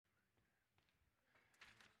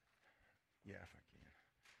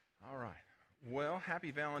All right. Well,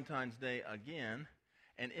 happy Valentine's Day again.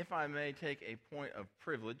 And if I may take a point of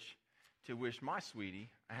privilege to wish my sweetie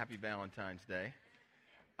a happy Valentine's Day.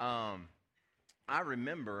 I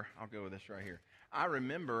remember, I'll go with this right here. I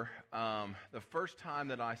remember the first time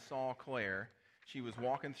that I saw Claire. She was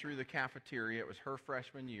walking through the cafeteria. It was her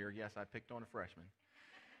freshman year. Yes, I picked on a freshman.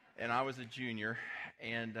 And I was a junior.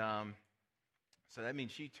 And so that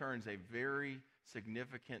means she turns a very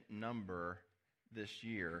significant number this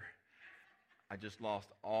year. I just lost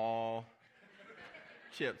all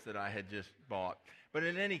chips that I had just bought. But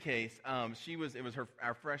in any case, it was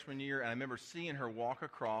our freshman year, and I remember seeing her walk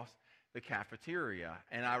across the cafeteria.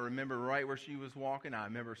 And I remember right where she was walking, I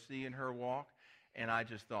remember seeing her walk, and I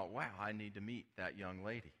just thought, wow, I need to meet that young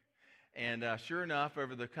lady. And sure enough,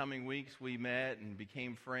 over the coming weeks, we met and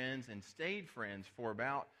became friends and stayed friends for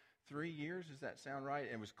about 3 years. Does that sound right?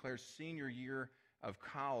 It was Claire's senior year of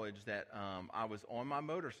college that I was on my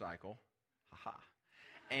motorcycle,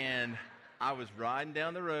 and I was riding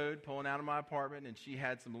down the road, pulling out of my apartment, and she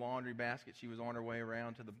had some laundry baskets. She was on her way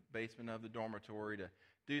around to the basement of the dormitory to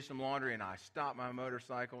do some laundry, and I stopped my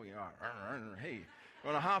motorcycle. Hey, you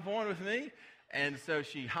want to hop on with me? And so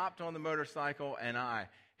she hopped on the motorcycle, and I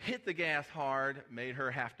hit the gas hard, made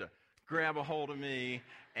her have to grab a hold of me,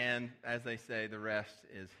 and as they say, the rest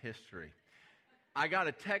is history. I got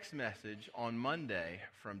a text message on Monday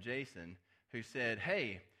from Jason who said,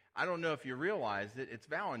 hey, I don't know if you realized it, it's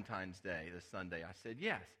Valentine's Day this Sunday. I said,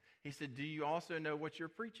 yes. He said, do you also know what you're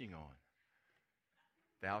preaching on?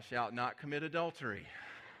 Thou shalt not commit adultery.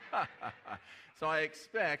 So I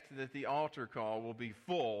expect that the altar call will be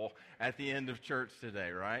full at the end of church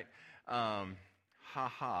today, right? Ha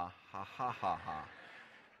ha, ha ha ha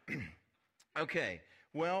ha. Okay,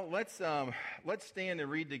 well, let's stand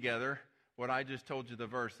and read together what I just told you the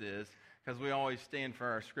verse is, because we always stand for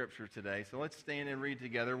our scripture today. So let's stand and read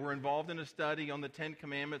together. We're involved in a study on the Ten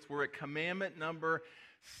Commandments. We're at commandment number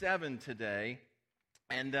 7 today.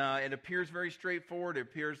 And it appears very straightforward. It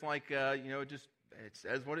appears like, it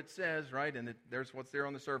says what it says, right? And there's what's there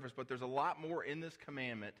on the surface. But there's a lot more in this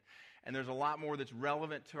commandment. And there's a lot more that's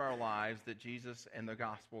relevant to our lives that Jesus and the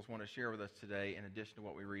Gospels want to share with us today in addition to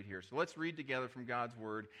what we read here. So let's read together from God's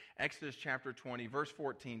Word. Exodus chapter 20, verse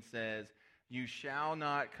 14 says, you shall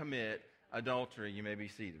not commit adultery. You may be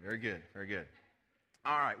seated. Very good, very good.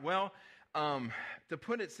 All right, well, to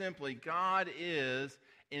put it simply, God is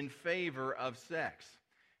in favor of sex.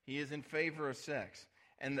 He is in favor of sex.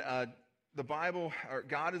 And the Bible, or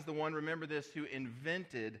God is the one, remember this, who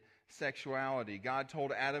invented sexuality. God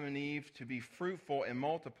told Adam and Eve to be fruitful and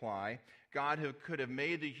multiply. God who could have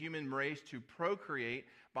made the human race to procreate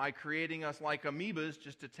by creating us like amoebas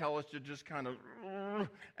just to tell us to just kind of,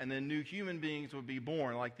 and then new human beings would be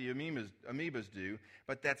born like the amoebas do.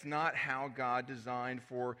 But that's not how God designed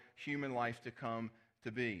for human life to come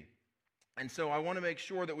to be. And so I want to make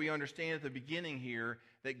sure that we understand at the beginning here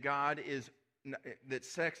that that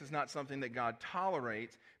sex is not something that God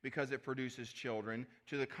tolerates because it produces children.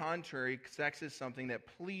 To the contrary, sex is something that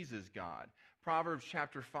pleases God. Proverbs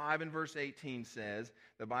chapter 5 and verse 18 says,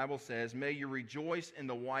 the Bible says, may you rejoice in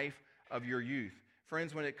the wife of your youth.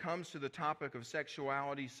 Friends, when it comes to the topic of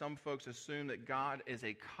sexuality, some folks assume that God is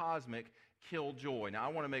a cosmic killjoy. Now,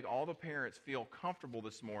 I want to make all the parents feel comfortable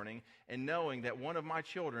this morning in knowing that one of my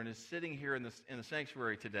children is sitting here in the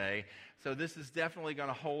sanctuary today. So this is definitely going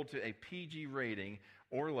to hold to a PG rating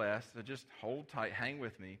or less. So just hold tight, hang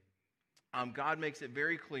with me. God makes it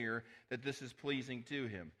very clear that this is pleasing to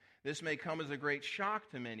Him. This may come as a great shock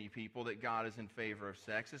to many people that God is in favor of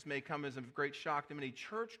sex. This may come as a great shock to many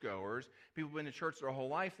churchgoers, people who've been in church their whole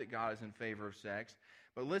life, that God is in favor of sex.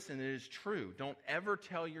 But listen, it is true. Don't ever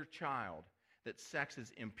tell your child that sex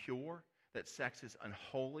is impure, that sex is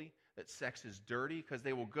unholy, that sex is dirty, because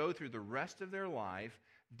they will go through the rest of their life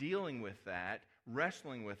dealing with that,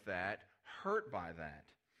 wrestling with that, hurt by that.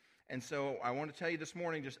 And so I want to tell you this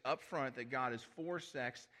morning just up front that God is for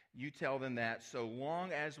sex. You tell them that so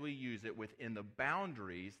long as we use it within the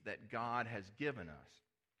boundaries that God has given us.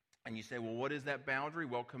 And you say, well, what is that boundary?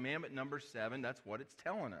 Well, commandment number 7, that's what it's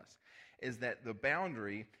telling us, is that the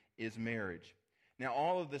boundary is marriage. Now,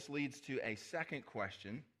 all of this leads to a second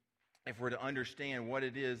question. If we're to understand what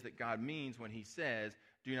it is that God means when He says,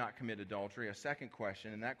 do not commit adultery, a second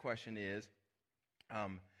question, and that question is,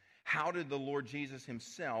 how did the Lord Jesus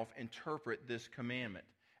Himself interpret this commandment?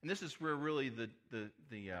 And this is where really the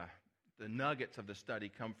nuggets of the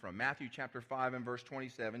study come from. Matthew chapter 5 and verse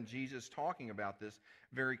 27, Jesus talking about this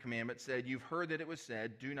very commandment said, you've heard that it was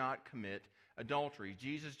said, do not commit adultery.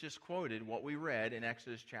 Jesus just quoted what we read in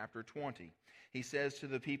Exodus chapter 20. He says to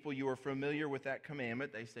the people, you are familiar with that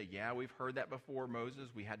commandment. They say, yeah, we've heard that before, Moses.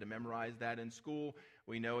 We had to memorize that in school.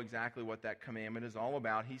 We know exactly what that commandment is all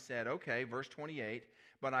about. He said, okay, verse 28,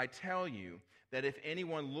 but I tell you that if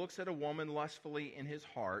anyone looks at a woman lustfully in his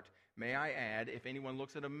heart, may I add, if anyone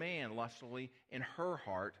looks at a man lustfully in her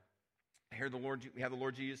heart, here we have the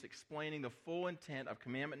Lord Jesus explaining the full intent of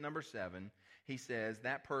commandment number 7. He says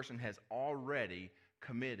that person has already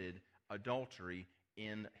committed adultery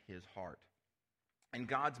in his heart. In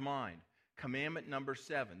God's mind, commandment number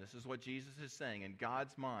 7, this is what Jesus is saying. In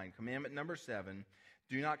God's mind, commandment number 7,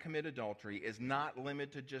 do not commit adultery, is not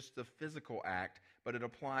limited to just the physical act, but it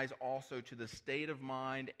applies also to the state of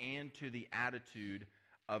mind and to the attitude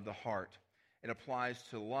of the heart. It applies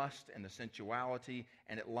to lust and the sensuality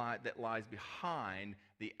and that lies behind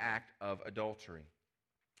the act of adultery.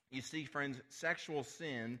 You see, friends, sexual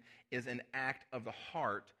sin is an act of the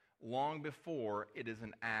heart long before it is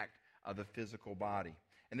an act of the physical body.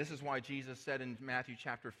 And this is why Jesus said in Matthew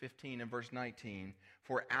chapter 15 and verse 19,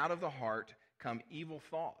 for out of the heart come evil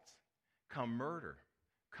thoughts, come murder,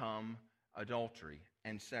 come adultery,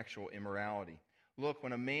 and sexual immorality. Look,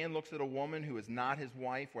 when a man looks at a woman who is not his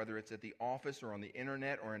wife, whether it's at the office or on the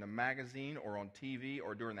internet or in a magazine or on TV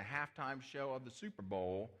or during the halftime show of the Super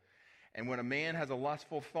Bowl, and when a man has a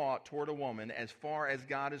lustful thought toward a woman, as far as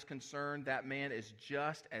God is concerned, that man is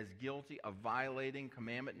just as guilty of violating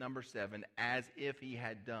commandment number 7 as if he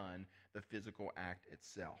had done the physical act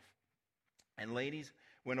itself. And ladies,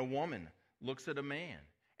 when a woman looks at a man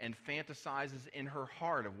and fantasizes in her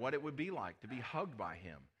heart of what it would be like to be hugged by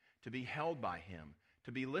him, to be held by him,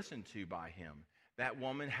 to be listened to by him, that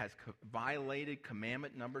woman has violated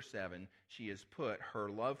commandment number 7. She has put her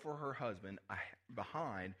love for her husband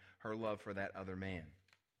behind her love for that other man.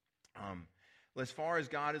 As far as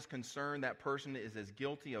God is concerned, that person is as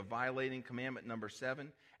guilty of violating commandment number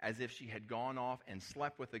 7 as if she had gone off and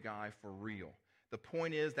slept with the guy for real. The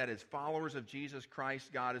point is that as followers of Jesus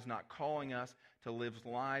Christ, God is not calling us to live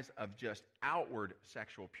lives of just outward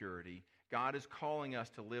sexual purity. God is calling us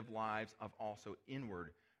to live lives of also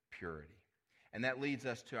inward purity. And that leads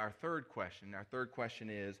us to our third question. Our third question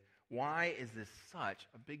is, why is this such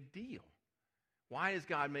a big deal? Why does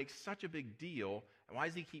God make such a big deal? And why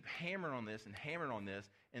does he keep hammering on this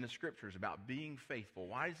in the scriptures about being faithful?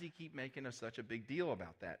 Why does he keep making us such a big deal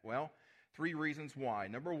about that? Well, 3 reasons why.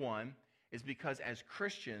 Number 1 is because as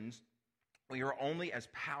Christians, we are only as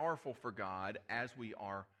powerful for God as we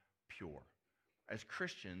are pure. As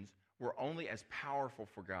Christians, we're only as powerful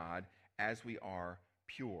for God as we are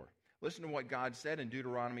pure. Listen to what God said in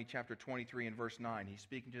Deuteronomy chapter 23 and verse 9. He's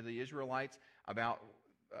speaking to the Israelites about,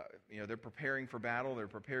 they're preparing for battle. They're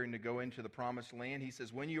preparing to go into the promised land. He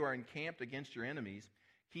says, when you are encamped against your enemies,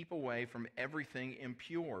 keep away from everything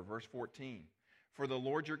impure. Verse 14. For the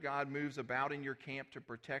Lord your God moves about in your camp to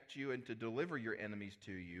protect you and to deliver your enemies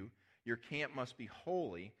to you. Your camp must be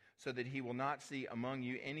holy so that he will not see among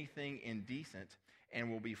you anything indecent and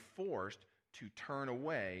will be forced to turn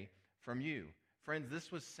away from you. Friends,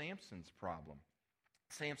 this was Samson's problem.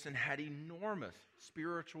 Samson had enormous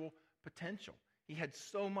spiritual potential. He had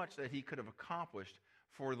so much that he could have accomplished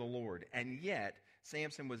for the Lord. And yet,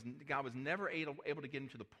 God was never able to get him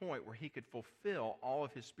to the point where he could fulfill all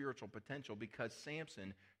of his spiritual potential because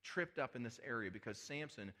Samson tripped up in this area, because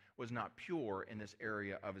Samson was not pure in this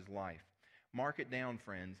area of his life. Mark it down,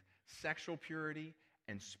 friends. Sexual purity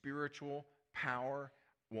and spiritual power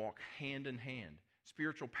walk hand in hand.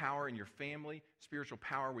 Spiritual power in your family, spiritual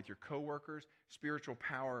power with your coworkers, spiritual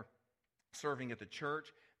power serving at the church.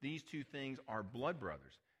 These 2 things are blood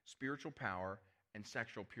brothers, spiritual power and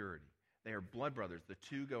sexual purity. They are blood brothers. The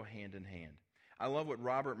 2 go hand in hand. I love what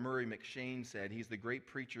Robert Murray McCheyne said. He's the great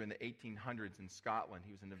preacher in the 1800s in Scotland.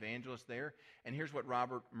 He was an evangelist there. And here's what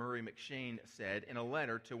Robert Murray McCheyne said in a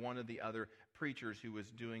letter to one of the other preachers who was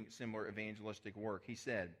doing similar evangelistic work. He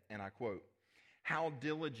said, and I quote, "How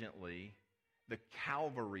diligently the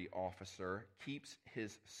cavalry officer keeps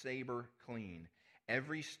his saber clean.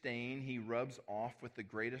 Every stain he rubs off with the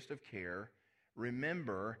greatest of care.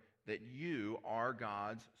 Remember that you are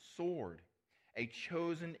God's sword, a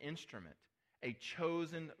chosen instrument, a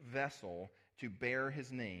chosen vessel to bear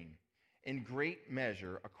his name. In great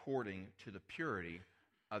measure, according to the purity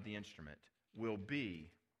of the instrument, will be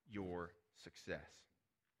your success."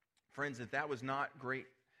 Friends, if that was not great,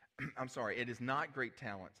 it is not great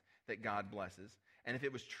talents that God blesses. And if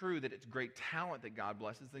it was true that it's great talent that God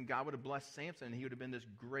blesses, then God would have blessed Samson and he would have been this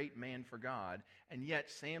great man for God. And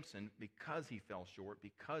yet Samson, because he fell short,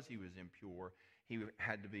 because he was impure, he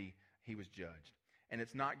was judged. And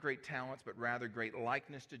it's not great talents, but rather great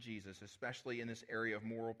likeness to Jesus, especially in this area of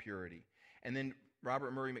moral purity. And then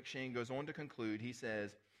Robert Murray McCheyne goes on to conclude. He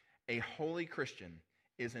says, a holy Christian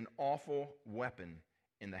is an awful weapon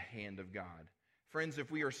in the hand of God. Friends,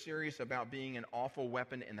 if we are serious about being an awful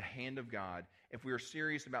weapon in the hand of God, if we are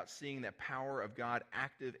serious about seeing that power of God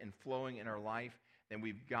active and flowing in our life, then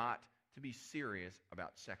we've got to be serious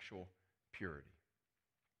about sexual purity.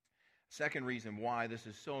 Second reason why this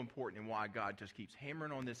is so important and why God just keeps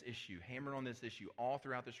hammering on this issue all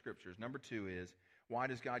throughout the Scriptures. Number two is, why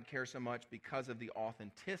does God care so much? Because of the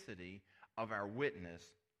authenticity of our witness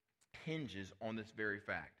hinges on this very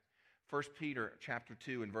fact. 1 Peter chapter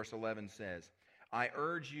 2 and verse 11 says, I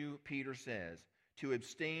urge you, Peter says, to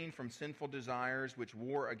abstain from sinful desires which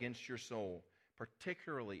war against your soul,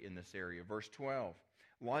 particularly in this area. Verse 12,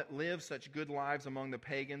 live such good lives among the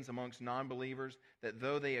pagans, amongst non-believers, that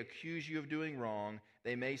though they accuse you of doing wrong,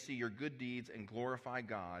 they may see your good deeds and glorify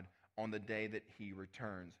God on the day that he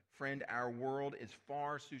returns. Friend, our world is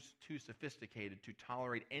far too sophisticated to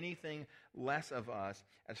tolerate anything less of us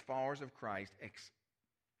as followers of Christ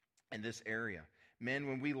in this area. Men,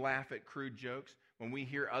 when we laugh at crude jokes, when we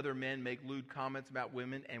hear other men make lewd comments about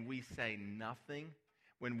women and we say nothing,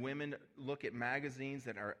 when women look at magazines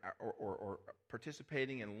that are or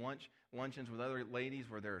participating in luncheons with other ladies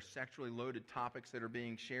where there are sexually loaded topics that are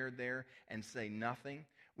being shared there and say nothing,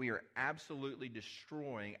 we are absolutely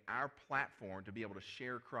destroying our platform to be able to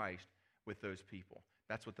share Christ with those people.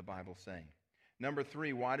 That's what the Bible's saying. Number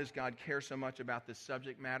three, why does God care so much about this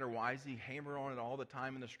subject matter? Why is he hammering on it all the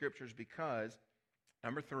time in the Scriptures? Because,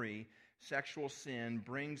 number three, sexual sin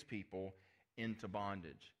brings people into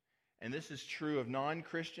bondage. And this is true of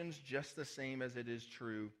non-Christians just the same as it is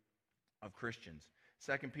true of Christians.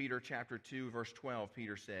 2 Peter chapter 2, verse 12,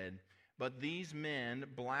 Peter said, but these men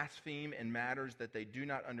blaspheme in matters that they do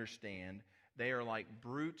not understand. They are like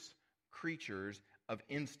brutes, creatures of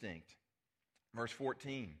instinct. Verse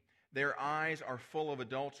 14, their eyes are full of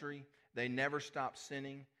adultery. They never stop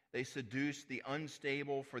sinning. They seduce the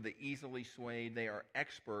unstable for the easily swayed. They are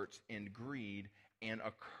experts in greed and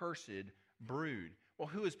accursed brood. Well,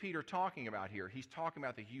 who is Peter talking about here? He's talking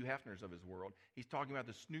about the Hugh Hefners of his world. He's talking about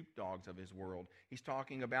the Snoop Dogs of his world. He's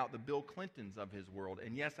talking about the Bill Clintons of his world.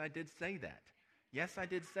 And yes, I did say that. Yes, I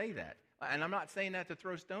did say that. And I'm not saying that to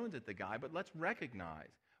throw stones at the guy, but let's recognize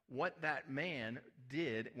what that man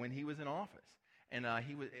did when he was in office. And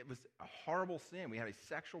it was a horrible sin. We had a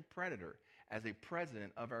sexual predator as a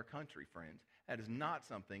president of our country, friends. That is not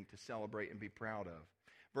something to celebrate and be proud of.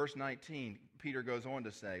 Verse 19, Peter goes on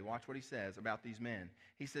to say, watch what he says about these men.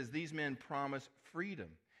 He says, these men promise freedom,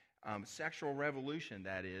 sexual revolution,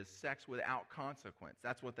 that is, sex without consequence.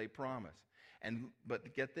 That's what they promise.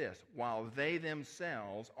 But get this, while they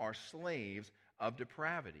themselves are slaves of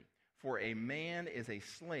depravity, for a man is a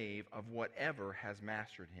slave of whatever has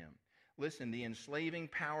mastered him. Listen, the enslaving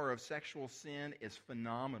power of sexual sin is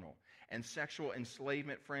phenomenal. And sexual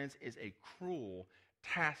enslavement, friends, is a cruel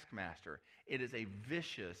taskmaster. It is a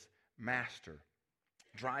vicious master,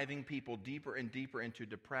 driving people deeper and deeper into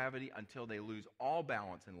depravity until they lose all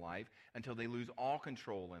balance in life, until they lose all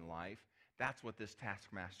control in life. That's what this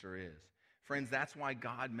taskmaster is. Friends, that's why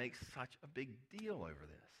God makes such a big deal over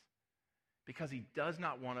this. Because he does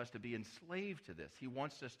not want us to be enslaved to this. He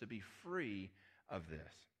wants us to be free of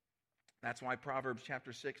this. That's why Proverbs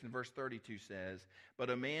chapter 6 and verse 32 says, but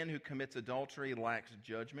a man who commits adultery lacks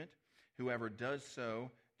judgment. Whoever does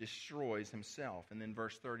so destroys himself. And then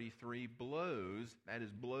verse 33, blows, that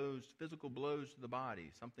is blows, physical blows to the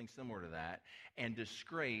body, something similar to that, and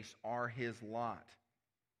disgrace are his lot.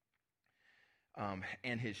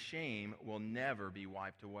 And his shame will never be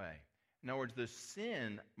wiped away. In other words, the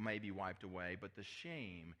sin may be wiped away, but the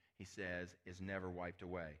shame, he says, is never wiped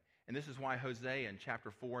away. And this is why Hosea in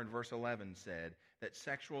chapter 4 and verse 11 said that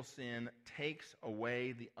sexual sin takes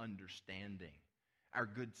away the understanding, our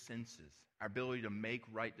good senses, our ability to make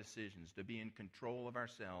right decisions, to be in control of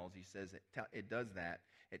ourselves. He says it does that.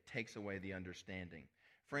 It takes away the understanding.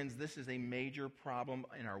 Friends, this is a major problem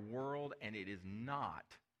in our world, and it is not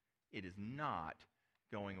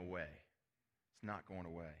going away. It's not going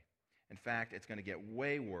away. In fact, it's going to get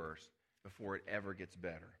way worse before it ever gets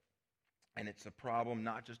better. And it's a problem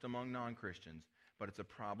not just among non-Christians, but it's a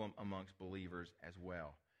problem amongst believers as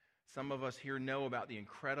well. Some of us here know about the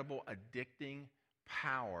incredible addicting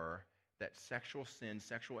power that sexual sin,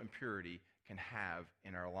 sexual impurity can have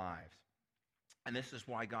in our lives. And this is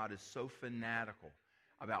why God is so fanatical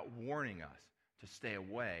about warning us to stay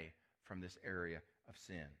away from this area of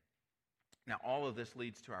sin. Now, all of this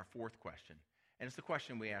leads to our fourth question, and it's the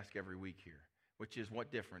question we ask every week here, which is,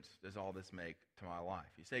 what difference does all this make to my life?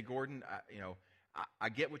 You say, Gordon, I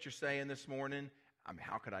get what you're saying this morning. I mean,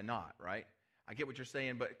 how could I not, right? I get what you're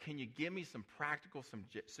saying, but can you give me some practical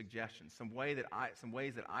suggestions, some ways that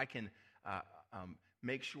I can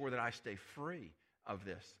make sure that I stay free of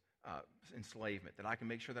this enslavement, that I can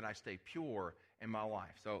make sure that I stay pure in my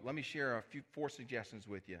life? So let me share 4 suggestions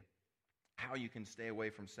with you how you can stay away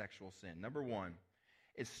from sexual sin. Number 1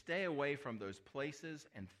 is stay away from those places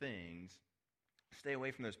and things. Stay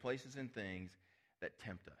away from those places and things that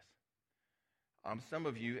tempt us. Some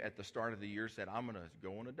of you at the start of the year said, I'm going to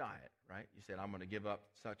go on a diet, right? You said, I'm going to give up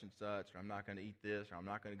such and such, or I'm not going to eat this, or I'm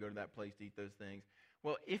not going to go to that place to eat those things.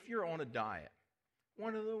 Well, if you're on a diet,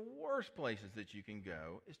 one of the worst places that you can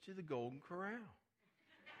go is to the Golden Corral,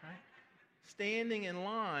 right? Standing in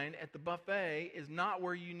line at the buffet is not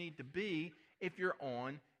where you need to be if you're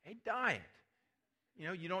on a diet. You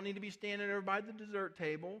know, you don't need to be standing over by the dessert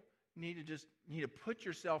table. You need to put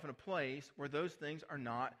yourself in a place where those things are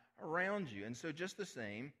not around you. And so just the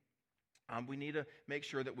same, we need to make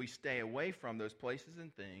sure that we stay away from those places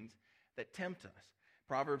and things that tempt us.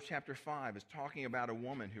 Proverbs chapter 5 is talking about a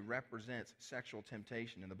woman who represents sexual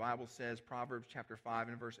temptation. And the Bible says, Proverbs chapter 5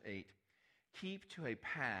 and verse 8, keep to a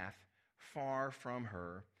path far from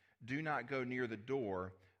her. Do not go near the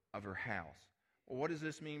door of her house. Well, what does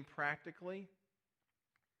this mean practically?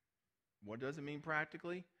 What does it mean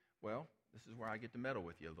practically? Well, this is where I get to meddle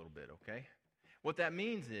with you a little bit, okay? What that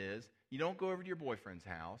means is you don't go over to your boyfriend's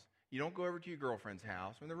house. You don't go over to your girlfriend's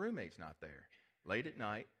house when the roommate's not there. Late at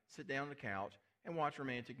night, sit down on the couch and watch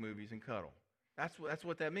romantic movies and cuddle. That's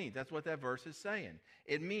what that means. That's what that verse is saying.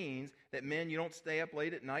 It means that, men, you don't stay up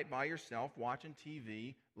late at night by yourself watching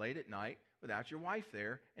TV late at night without your wife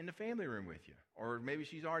there in the family room with you. Or maybe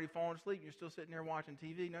she's already fallen asleep and you're still sitting there watching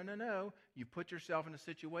TV. No. You put yourself in a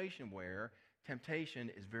situation where temptation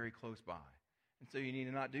is very close by. And so you need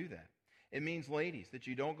to not do that. It means, ladies, that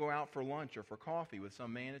you don't go out for lunch or for coffee with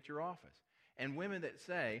some man at your office. And women that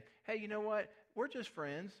say, hey, you know what? We're just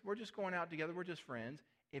friends. We're just going out together. We're just friends.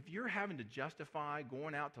 If you're having to justify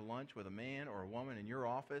going out to lunch with a man or a woman in your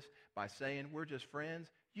office by saying we're just friends,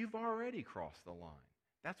 you've already crossed the line.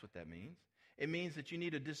 That's what that means. It means that you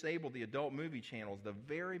need to disable the adult movie channels the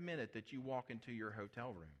very minute that you walk into your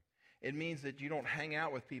hotel room. It means that you don't hang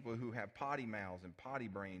out with people who have potty mouths and potty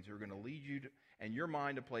brains who are going to lead you and your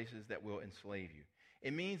mind to places that will enslave you.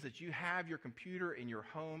 It means that you have your computer in your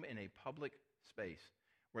home in a public space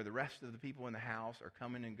where the rest of the people in the house are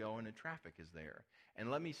coming and going and traffic is there. And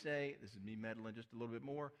let me say, this is me meddling just a little bit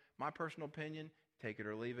more, my personal opinion, take it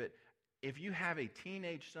or leave it, if you have a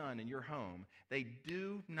teenage son in your home, they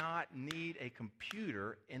do not need a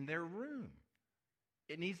computer in their room.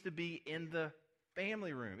 It needs to be in the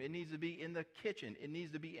family room. It needs to be in the kitchen. It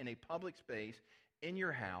needs to be in a public space in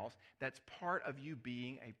your house. That's part of you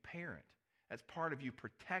being a parent. That's part of you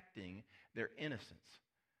protecting their innocence.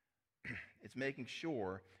 It's making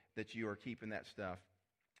sure that you are keeping that stuff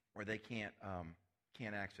where they can't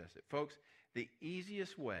access it. Folks, the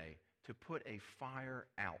easiest way to put a fire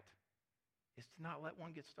out is to not let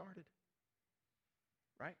one get started.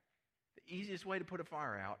 Right? The easiest way to put a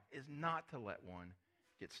fire out is not to let one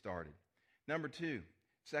get started. Number 2,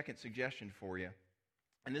 second suggestion for you,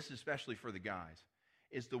 and this is especially for the guys,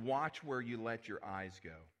 is to watch where you let your eyes go.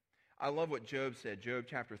 I love what Job said. Job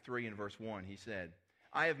chapter 3 and verse 1, he said,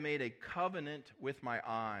 I have made a covenant with my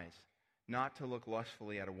eyes not to look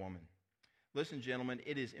lustfully at a woman. Listen, gentlemen,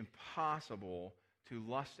 it is impossible to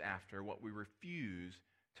lust after what we refuse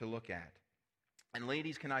to look at. And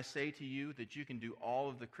ladies, can I say to you that you can do all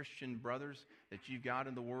of the Christian brothers that you've got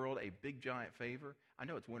in the world a big giant favor? I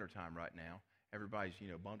know it's wintertime right now. Everybody's,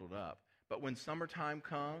 bundled up. But when summertime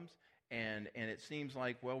comes and it seems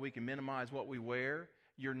like, well, we can minimize what we wear,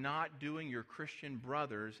 you're not doing your Christian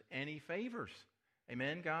brothers any favors.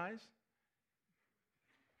 Amen, guys?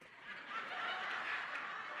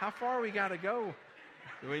 How far we got to go?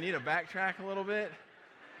 Do we need to backtrack a little bit?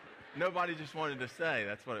 Nobody just wanted to say.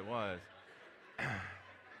 That's what it was.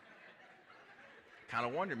 Kind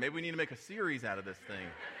of wondered. Maybe we need to make a series out of this thing.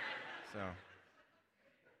 So,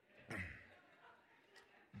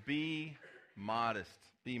 be modest.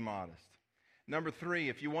 Be modest. Number 3,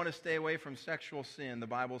 if you want to stay away from sexual sin, the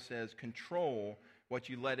Bible says, control what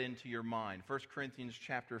you let into your mind. 1 Corinthians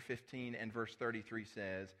chapter 15 and verse 33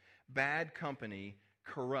 says, bad company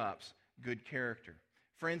corrupts good character.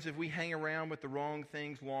 Friends, if we hang around with the wrong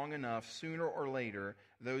things long enough, sooner or later,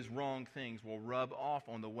 those wrong things will rub off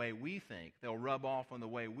on the way we think. They'll rub off on the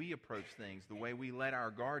way we approach things, the way we let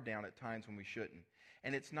our guard down at times when we shouldn't.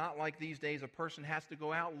 And it's not like these days a person has to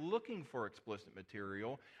go out looking for explicit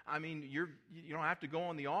material. I mean, you don't have to go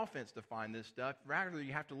on the offense to find this stuff. Rather,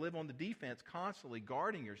 you have to live on the defense, constantly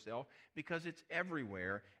guarding yourself because it's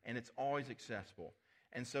everywhere and it's always accessible.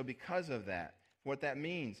 And so because of that, what that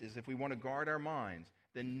means is if we want to guard our minds,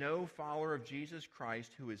 then no follower of Jesus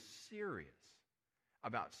Christ who is serious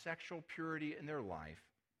about sexual purity in their life,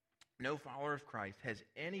 no follower of Christ has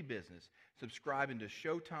any business subscribing to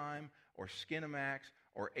Showtime or Skinamax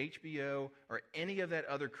or HBO or any of that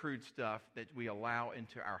other crude stuff that we allow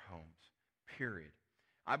into our homes, period.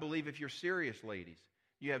 I believe if you're serious, ladies,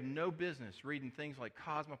 you have no business reading things like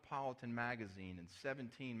Cosmopolitan magazine and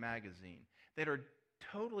 17 magazine that are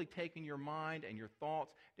totally taking your mind and your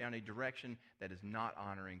thoughts down a direction that is not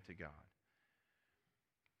honoring to God.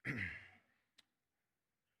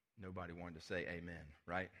 Nobody wanted to say amen,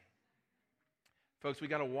 right? Folks, we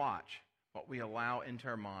got to watch what we allow into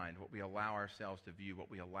our mind, what we allow ourselves to view,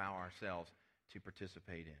 what we allow ourselves to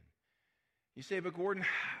participate in. You say, but Gordon,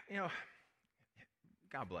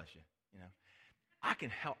 God bless you. I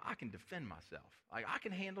can help. I can defend myself. I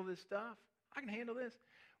can handle this stuff. I can handle this.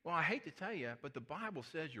 Well, I hate to tell you, but the Bible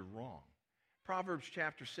says you're wrong. Proverbs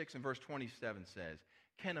chapter 6 and verse 27 says,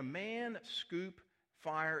 can a man scoop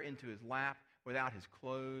fire into his lap without his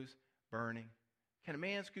clothes burning? Can a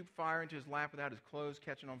man scoop fire into his lap without his clothes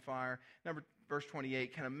catching on fire? Verse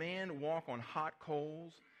 28, can a man walk on hot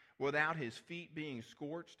coals without his feet being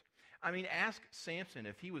scorched? I mean, ask Samson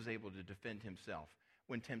if he was able to defend himself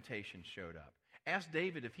when temptation showed up. Ask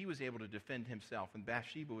David if he was able to defend himself when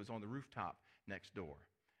Bathsheba was on the rooftop next door.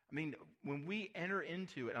 I mean, when we enter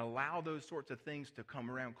into it and allow those sorts of things to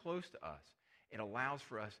come around close to us, it allows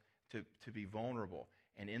for us to be vulnerable.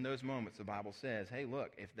 And in those moments, the Bible says, hey,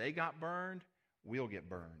 look, if they got burned, we'll get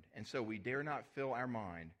burned. And so we dare not fill our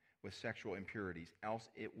mind with sexual impurities, else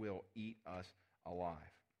it will eat us alive.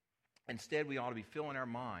 Instead, we ought to be filling our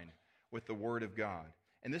mind with the Word of God.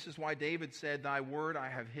 And this is why David said, thy word I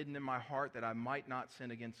have hidden in my heart that I might not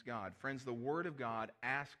sin against God. Friends, the Word of God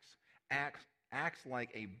acts like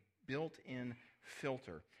a built-in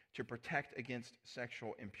filter to protect against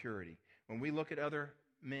sexual impurity. When we look at other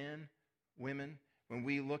men, women, when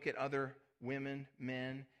we look at other women,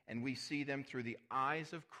 men, and we see them through the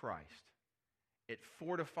eyes of Christ, it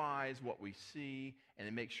fortifies what we see, and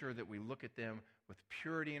it makes sure that we look at them with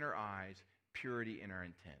purity in our eyes, purity in our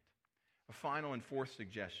intent. A final and fourth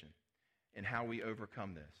suggestion in how we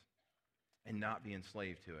overcome this and not be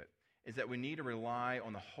enslaved to it is that we need to rely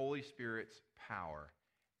on the Holy Spirit's power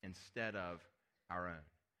instead of our own.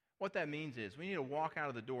 What that means is we need to walk out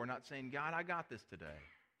of the door not saying, God, I got this today.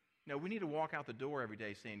 No, we need to walk out the door every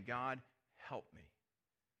day saying, God, help me.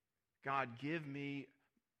 God, give me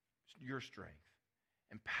your strength.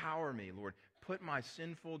 Empower me, Lord. Put my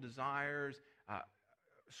sinful desires,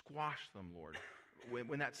 squash them, Lord.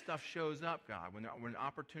 When that stuff shows up, God, when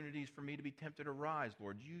opportunities for me to be tempted arise,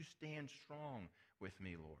 Lord, you stand strong with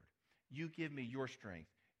me, Lord. You give me your strength,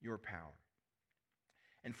 your power.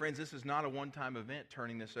 And friends, this is not a one-time event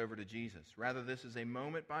turning this over to Jesus. Rather, this is a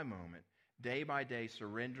moment-by-moment, day-by-day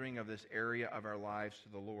surrendering of this area of our lives to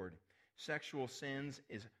the Lord. Sexual sins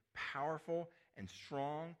is powerful and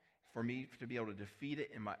strong for me to be able to defeat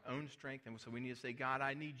it in my own strength. And so we need to say, God,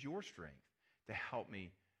 I need your strength to help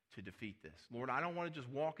me to defeat this. Lord, I don't want to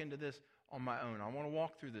just walk into this on my own. I want to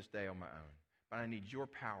walk through this day on my own. But I need your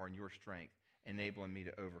power and your strength enabling me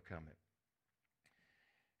to overcome it.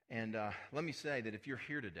 And let me say that if you're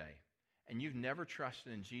here today and you've never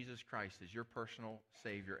trusted in Jesus Christ as your personal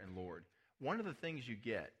Savior and Lord, one of the things you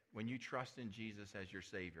get when you trust in Jesus as your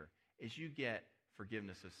Savior is you get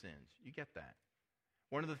forgiveness of sins. You get that.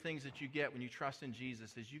 One of the things that you get when you trust in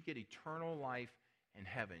Jesus is you get eternal life in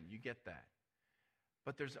heaven. You get that.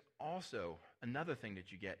 But there's also another thing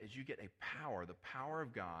that you get is you get a power, the power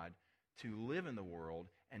of God to live in the world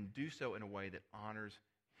and do so in a way that honors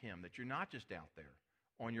Him, that you're not just out there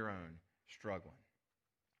on your own struggling.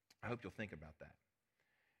 I hope you'll think about that.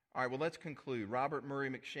 All right, well, let's conclude. Robert Murray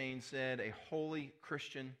McShane said, a holy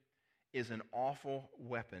Christian is an awful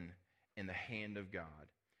weapon in the hand of God.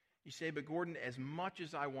 You say, but Gordon, as much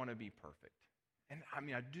as I want to be perfect, and I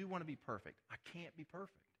mean, I do want to be perfect, I can't be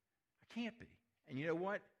perfect. I can't be. And you know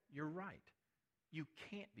what? You're right. You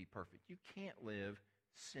can't be perfect. You can't live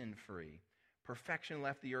sin-free. Perfection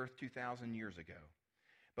left the earth 2,000 years ago.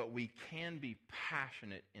 But we can be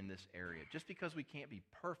passionate in this area. Just because we can't be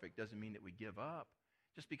perfect doesn't mean that we give up.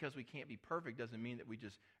 Just because we can't be perfect doesn't mean that we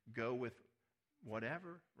just go with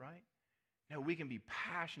whatever, right? No, we can be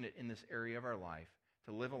passionate in this area of our life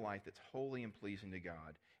to live a life that's holy and pleasing to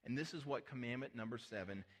God. And this is what commandment number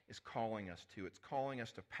 7 is calling us to. It's calling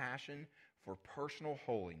us to passion for personal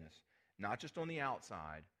holiness, not just on the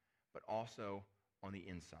outside, but also on the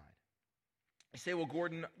inside. You say, well,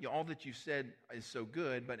 Gordon, all that you said is so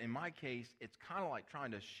good, but in my case, it's kind of like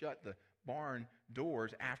trying to shut the barn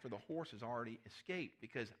doors after the horse has already escaped,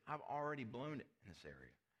 because I've already blown it in this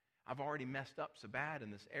area. I've already messed up so bad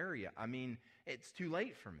in this area. I mean, it's too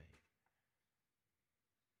late for me.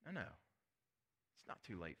 No. It's not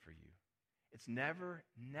too late for you. It's never,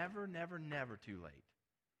 never, never, never too late.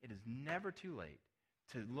 It is never too late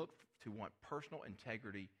to look to want personal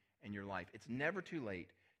integrity in your life. It's never too late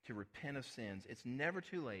to repent of sins. It's never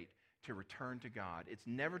too late to return to God. It's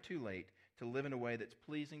never too late to live in a way that's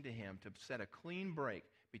pleasing to Him, to set a clean break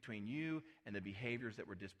between you and the behaviors that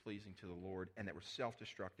were displeasing to the Lord and that were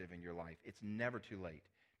self-destructive in your life. It's never too late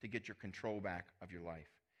to get your control back of your life.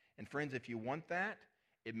 And friends, if you want that,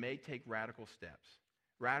 it may take radical steps.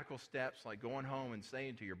 Radical steps like going home and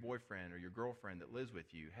saying to your boyfriend or your girlfriend that lives with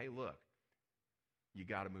you, hey, look, you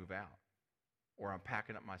got to move out. Or I'm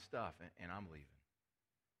packing up my stuff and I'm leaving.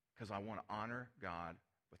 Because I want to honor God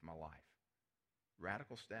with my life.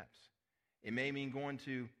 Radical steps. It may mean going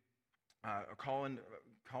to calling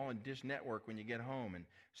Dish Network when you get home and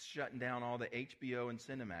shutting down all the HBO and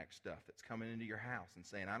Cinemax stuff that's coming into your house and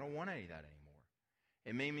saying, I don't want any of that anymore.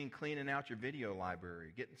 It may mean cleaning out your video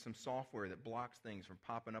library, getting some software that blocks things from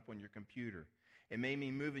popping up on your computer. It may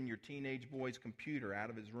mean moving your teenage boy's computer out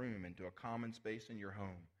of his room into a common space in your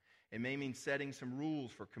home. It may mean setting some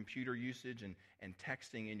rules for computer usage and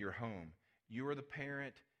texting in your home. You are the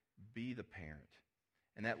parent, be the parent.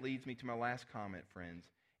 And that leads me to my last comment, friends.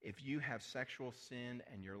 If you have sexual sin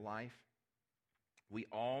in your life, we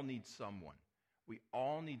all need someone. We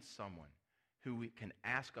all need someone who can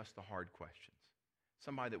ask us the hard questions.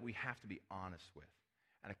 Somebody that we have to be honest with.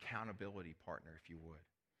 An accountability partner, if you would.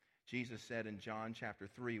 Jesus said in John chapter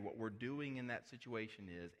 3, what we're doing in that situation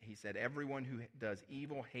is, he said, everyone who does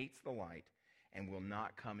evil hates the light and will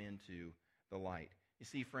not come into the light. You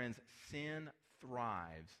see, friends, sin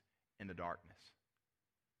thrives in the darkness.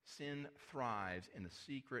 Sin thrives in the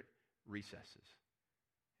secret recesses.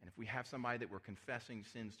 And if we have somebody that we're confessing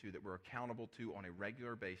sins to, that we're accountable to on a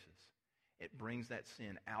regular basis, it brings that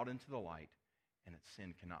sin out into the light, and that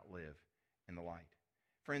sin cannot live in the light.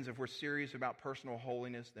 Friends, if we're serious about personal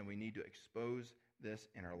holiness, then we need to expose this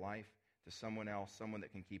in our life to someone else, someone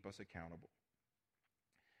that can keep us accountable.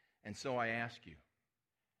 And so I ask you,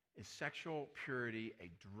 is sexual purity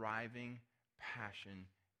a driving passion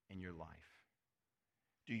in your life?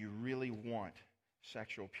 Do you really want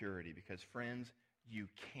sexual purity? Because, friends, you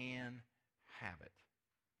can have it.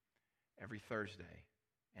 Every Thursday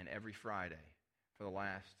and every Friday for the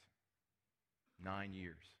last 9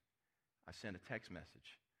 years, I sent a text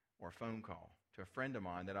message or a phone call to a friend of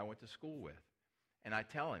mine that I went to school with. And I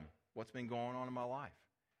tell him what's been going on in my life.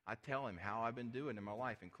 I tell him how I've been doing in my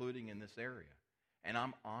life, including in this area. And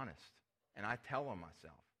I'm honest. And I tell him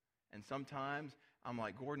myself. And sometimes I'm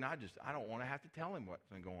like, Gordon, I don't want to have to tell him what's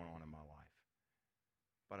been going on in my life.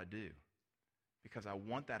 But I do. Because I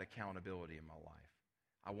want that accountability in my life.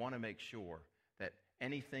 I want to make sure that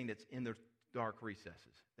anything that's in the dark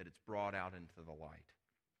recesses, that it's brought out into the light.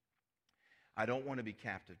 I don't want to be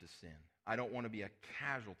captive to sin. I don't want to be a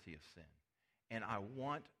casualty of sin. And I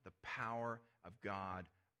want the power of God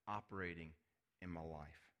operating in my life.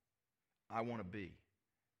 I want to be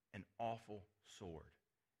an awful sword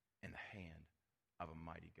in the hand of a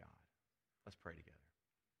mighty God. Let's pray together.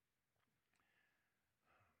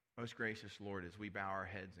 Most gracious Lord, as we bow our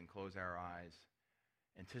heads and close our eyes,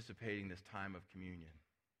 anticipating this time of communion,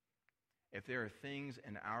 if there are things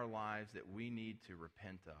in our lives that we need to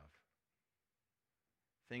repent of,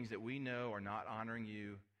 things that we know are not honoring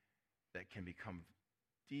you, that can become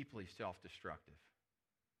deeply self-destructive,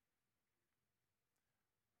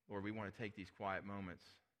 Lord, we want to take these quiet moments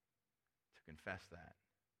to confess that.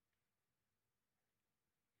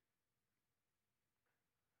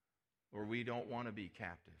 Lord, we don't want to be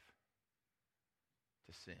captive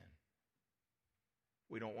to sin.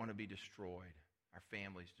 We don't want to be destroyed, our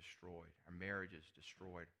families destroyed, our marriages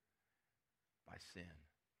destroyed by sin.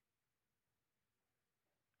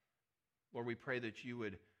 Lord, we pray that you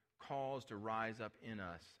would cause to rise up in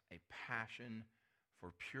us a passion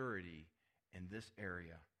for purity in this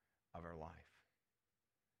area of our life.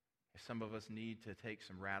 If some of us need to take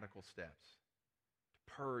some radical steps,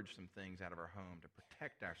 to purge some things out of our home, to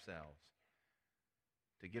protect ourselves,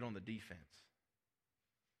 to get on the defense.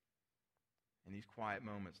 In these quiet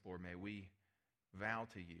moments, Lord, may we vow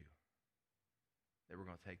to you that we're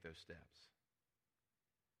going to take those steps.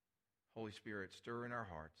 Holy Spirit, stir in our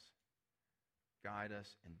hearts. Guide us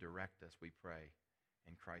and direct us, we pray,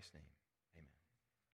 in Christ's name.